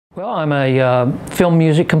Well, I'm a film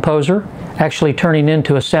music composer, actually turning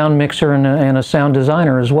into a sound mixer and a sound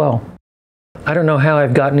designer as well. I don't know how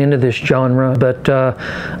I've gotten into this genre, but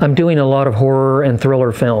I'm doing a lot of horror and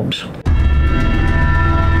thriller films.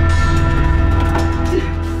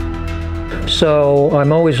 So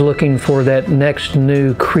I'm always looking for that next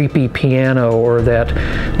new creepy piano or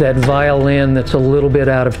that violin that's a little bit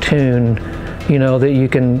out of tune, you know, that you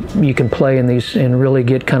can play in these and really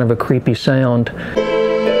get kind of a creepy sound.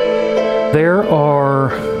 There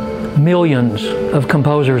are millions of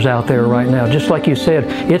composers out there right now. Just like you said,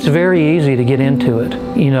 it's very easy to get into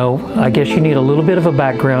it. You know, I guess you need a little bit of a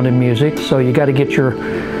background in music, so you got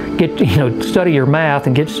to study your math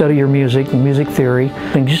and study your music theory,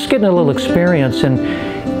 and just getting a little experience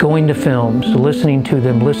and going to films, listening to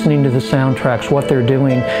them, listening to the soundtracks, what they're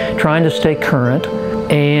doing, trying to stay current,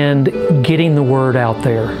 and getting the word out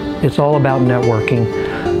there. It's all about networking.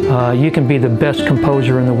 You can be the best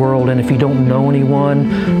composer in the world, and if you don't know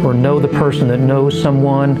anyone or know the person that knows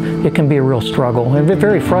someone, it can be a real struggle and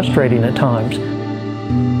very frustrating at times.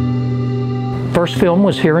 First film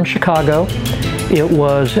was here in Chicago. It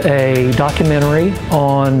was a documentary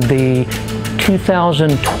on the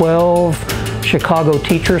 2012 Chicago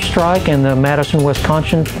teacher strike and the Madison,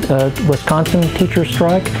 Wisconsin teacher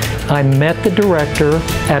strike. I met the director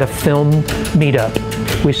at a film meetup.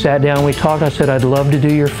 We sat down, we talked. I said, I'd love to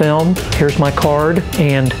do your film. Here's my card.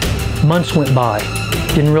 And months went by.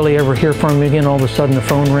 Didn't really ever hear from him again. All of a sudden the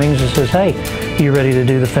phone rings and says, hey, you ready to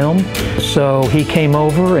do the film? So he came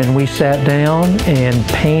over and we sat down and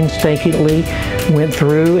painstakingly went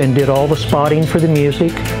through and did all the spotting for the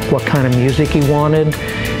music, what kind of music he wanted.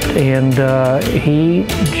 And he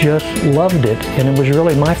just loved it. And it was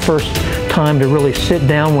really my first time to really sit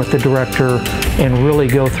down with the director and really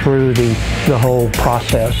go through the whole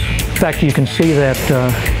process. In fact, you can see that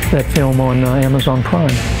film on Amazon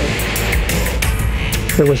Prime.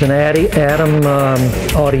 There was an ADAM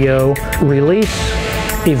audio release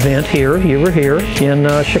event here. You were here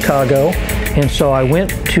in Chicago, and so I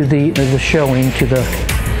went to the showing, to the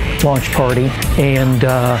launch party, and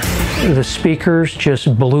the speakers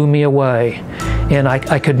just blew me away, and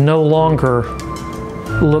I could no longer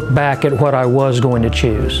look back at what I was going to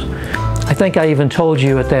choose. I think I even told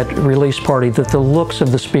you at that release party that the looks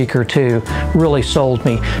of the speaker too really sold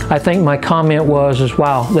me. I think my comment was,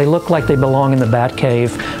 wow, they look like they belong in the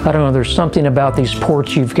Batcave. I don't know, there's something about these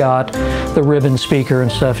ports you've got, the ribbon speaker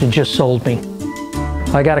and stuff, it just sold me.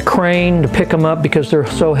 I got a crane to pick them up because they're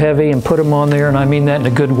so heavy and put them on there, and I mean that in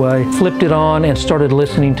a good way. Flipped it on and started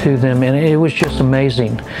listening to them, and it was just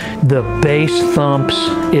amazing. The bass thumps,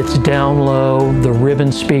 it's down low, the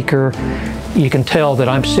ribbon speaker, you can tell that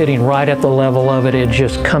I'm sitting right at the level of it. It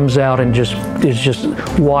just comes out and is just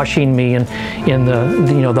washing me in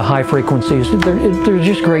the high frequencies. They're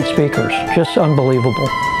just great speakers, just unbelievable.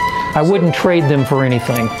 I wouldn't trade them for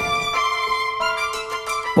anything.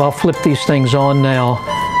 Well, I'll flip these things on now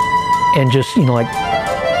and just, like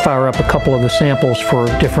fire up a couple of the samples for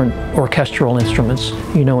different orchestral instruments,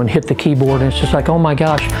 and hit the keyboard, and it's just like, oh my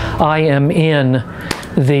gosh, I am in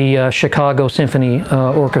the Chicago Symphony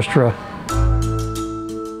Orchestra.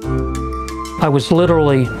 I was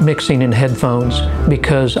literally mixing in headphones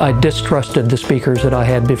because I distrusted the speakers that I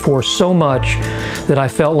had before so much that I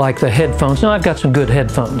felt like the headphones, now I've got some good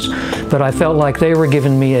headphones, but I felt like they were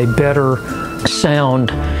giving me a better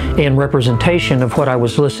sound and representation of what I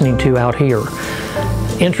was listening to out here.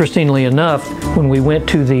 Interestingly enough, when we went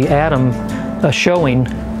to the ADAM showing,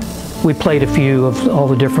 we played a few of all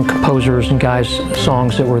the different composers and guys'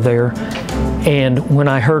 songs that were there. And when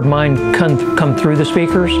I heard mine come through the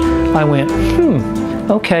speakers, I went,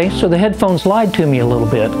 okay, so the headphones lied to me a little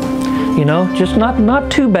bit. Just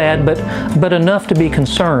not too bad, but enough to be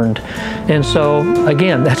concerned. And so,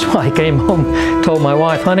 again, that's why I came home, told my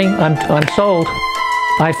wife, honey, I'm sold.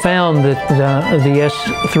 I found that the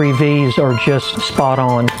S3Vs are just spot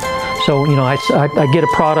on. So, I get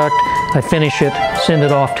a product, I finish it, send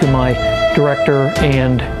it off to my director,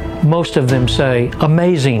 and most of them say,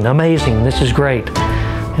 amazing, amazing, this is great.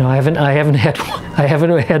 I haven't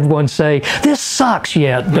had one say, this sucks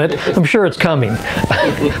yet, but I'm sure it's coming.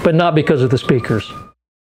 But not because of the speakers.